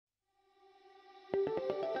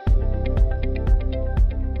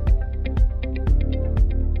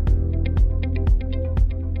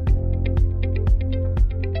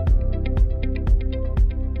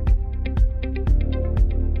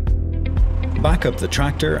Back up the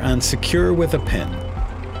tractor and secure with a pin.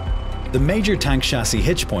 The major tank chassis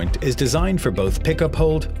hitch point is designed for both pickup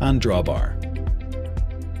hold and drawbar.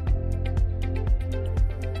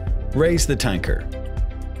 Raise the tanker.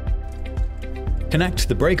 Connect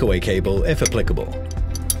the breakaway cable if applicable.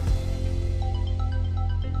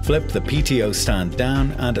 Flip the PTO stand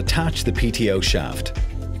down and attach the PTO shaft.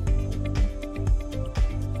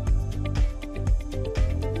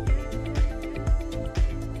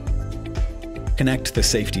 Connect the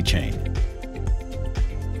safety chain.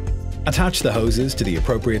 Attach the hoses to the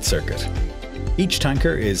appropriate circuit. Each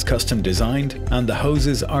tanker is custom designed and the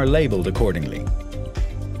hoses are labeled accordingly.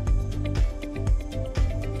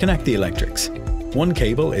 Connect the electrics. One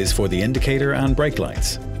cable is for the indicator and brake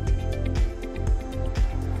lights.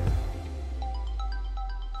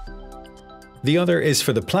 The other is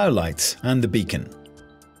for the plough lights and the beacon.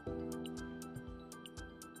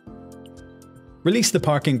 Release the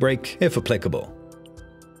parking brake if applicable.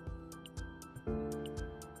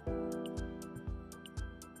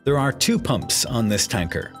 There are 2 pumps on this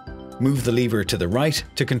tanker. Move the lever to the right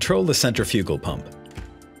to control the centrifugal pump.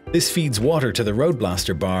 This feeds water to the road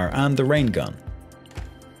blaster bar and the rain gun.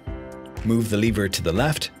 Move the lever to the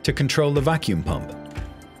left to control the vacuum pump.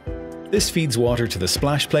 This feeds water to the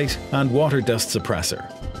splash plate and water dust suppressor.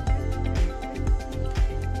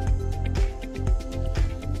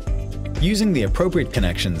 Using the appropriate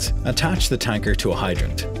connections, attach the tanker to a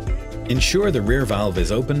hydrant. Ensure the rear valve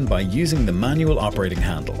is open by using the manual operating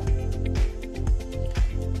handle.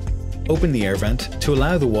 Open the air vent to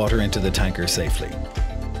allow the water into the tanker safely.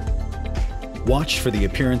 Watch for the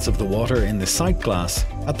appearance of the water in the sight glass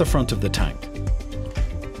at the front of the tank.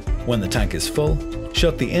 When the tank is full,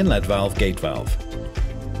 shut the inlet valve gate valve.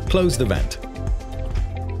 Close the vent.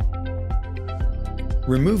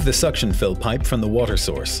 Remove the suction fill pipe from the water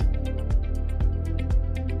source.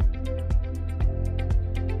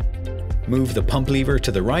 Move the pump lever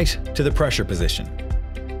to the right to the pressure position.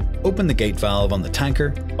 Open the gate valve on the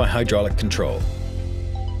tanker by hydraulic control.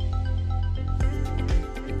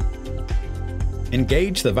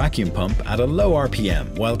 Engage the vacuum pump at a low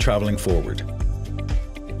RPM while traveling forward.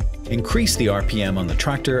 Increase the RPM on the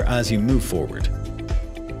tractor as you move forward.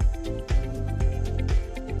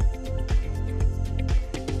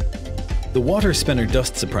 The water spinner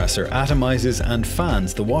dust suppressor atomizes and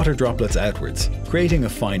fans the water droplets outwards, creating a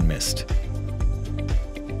fine mist.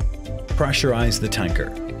 Pressurize the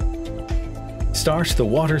tanker. Start the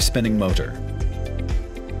water spinning motor.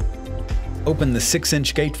 Open the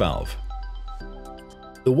 6-inch gate valve.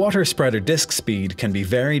 The water spreader disc speed can be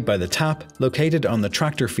varied by the tap located on the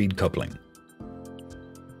tractor feed coupling.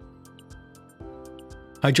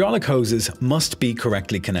 Hydraulic hoses must be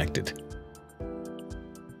correctly connected.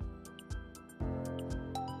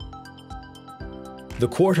 The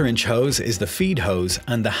 1/4-inch hose is the feed hose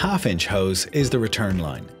and the 1/2-inch hose is the return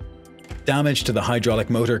line. Damage to the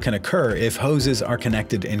hydraulic motor can occur if hoses are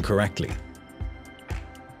connected incorrectly.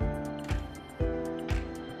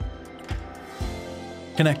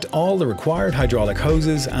 Connect all the required hydraulic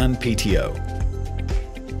hoses and PTO.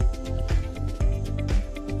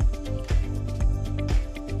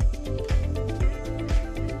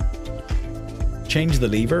 Change the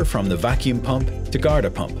lever from the vacuum pump to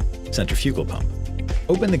Garda pump, centrifugal pump.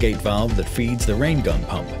 Open the gate valve that feeds the rain gun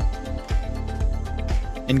pump.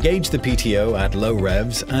 Engage the PTO at low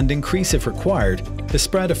revs and increase if required to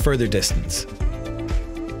spread a further distance.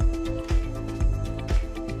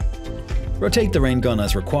 Rotate the rain gun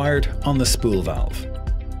as required on the spool valve.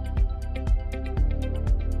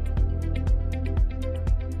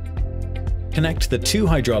 Connect the 2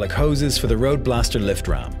 hydraulic hoses for the road blaster lift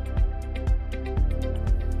ram.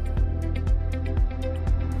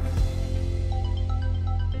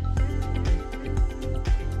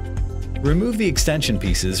 Remove the extension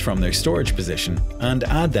pieces from their storage position and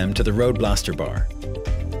add them to the road blaster bar.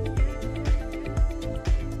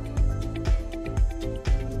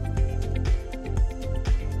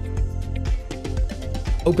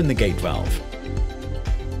 Open the gate valve.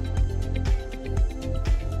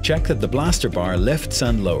 Check that the blaster bar lifts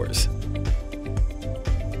and lowers.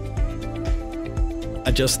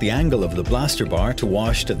 Adjust the angle of the blaster bar to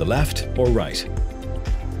wash to the left or right.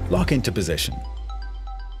 Lock into position.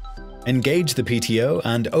 Engage the PTO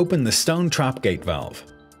and open the stone trap gate valve.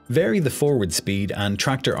 Vary the forward speed and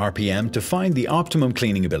tractor RPM to find the optimum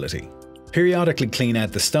cleaning ability. Periodically clean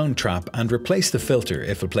out the stone trap and replace the filter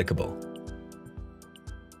if applicable.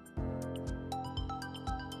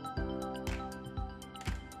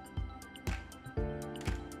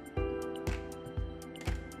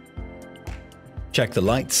 Check the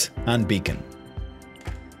lights and beacon.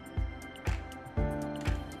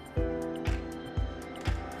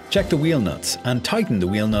 Check the wheel nuts and tighten the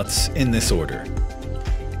wheel nuts in this order.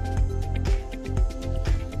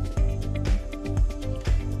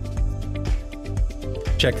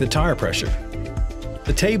 Check the tyre pressure.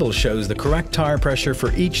 The table shows the correct tyre pressure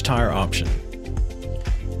for each tyre option.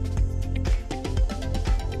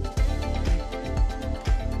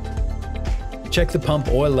 Check the pump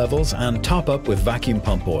oil levels and top up with vacuum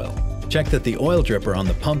pump oil. Check that the oil dripper on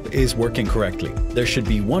the pump is working correctly. There should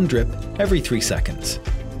be one drip every 3 seconds.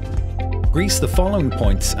 Grease the following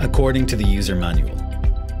points according to the user manual.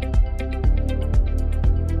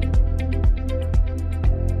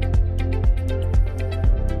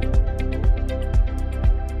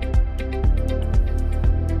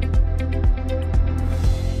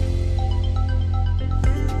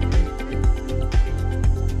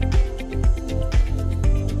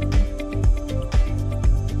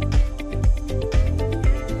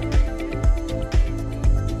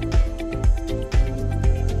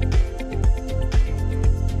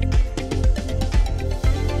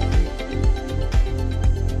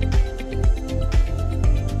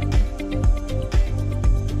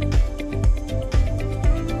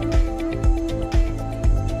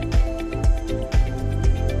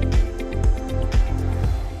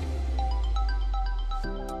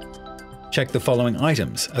 Check the following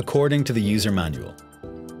items according to the user manual.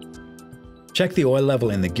 Check the oil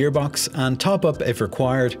level in the gearbox and top up if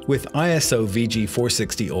required with ISO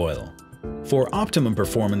VG460 oil. For optimum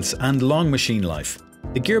performance and long machine life,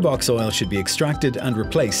 the gearbox oil should be extracted and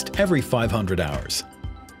replaced every 500 hours.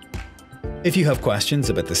 If you have questions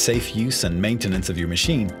about the safe use and maintenance of your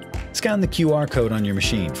machine, scan the QR code on your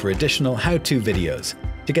machine for additional how-to videos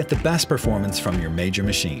to get the best performance from your major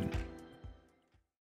machine.